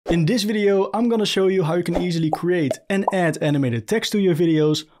In this video, I'm gonna show you how you can easily create and add animated text to your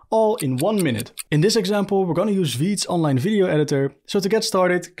videos all in 1 minute. In this example, we're gonna use VEED's online video editor. So to get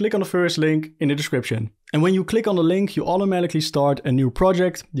started, click on the first link in the description. And when you click on the link, you automatically start a new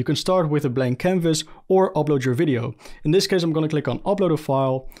project. You can start with a blank canvas or upload your video. In this case, I'm gonna click on upload a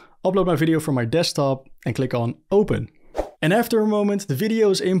file, upload my video from my desktop and click on open. And after a moment, the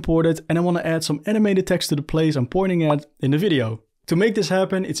video is imported and I wanna add some animated text to the place I'm pointing at in the video. To make this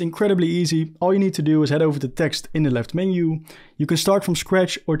happen, it's incredibly easy. All you need to do is head over to text in the left menu. You can start from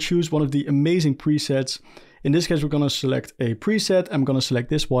scratch or choose one of the amazing presets. In this case, we're gonna select a preset. I'm gonna select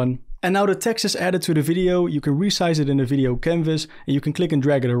this one. And now the text is added to the video. You can resize it in the video canvas and you can click and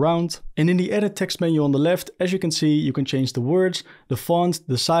drag it around. And in the edit text menu on the left, as you can see, you can change the words, the font,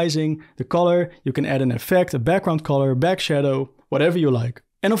 the sizing, the color. You can add an effect, a background color, back shadow, whatever you like.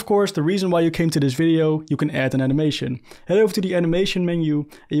 And of course, the reason why you came to this video, you can add an animation. Head over to the animation menu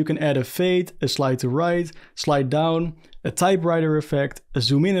and you can add a fade, a slide to right, slide down, a typewriter effect, a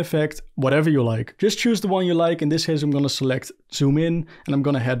zoom in effect, whatever you like. Just choose the one you like. In this case, I'm gonna select zoom in and I'm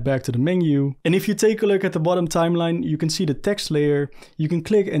gonna head back to the menu. And if you take a look at the bottom timeline, you can see the text layer. You can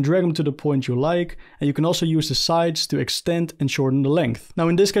click and drag them to the point you like. And you can also use the sides to extend and shorten the length. Now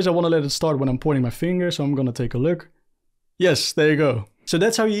in this case, I wanna let it start when I'm pointing my finger. So I'm gonna take a look. Yes, there you go. So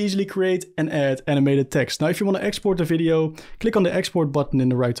that's how you easily create and add animated text. Now, if you want to export the video, click on the export button in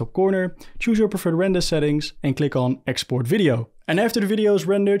the right top corner, choose your preferred render settings and click on export video. And after the video is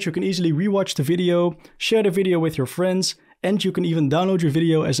rendered, you can easily rewatch the video, share the video with your friends, and you can even download your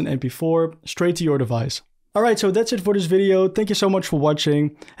video as an MP4 straight to your device. Alright, so that's it for this video. Thank you so much for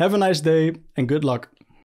watching. Have a nice day and good luck.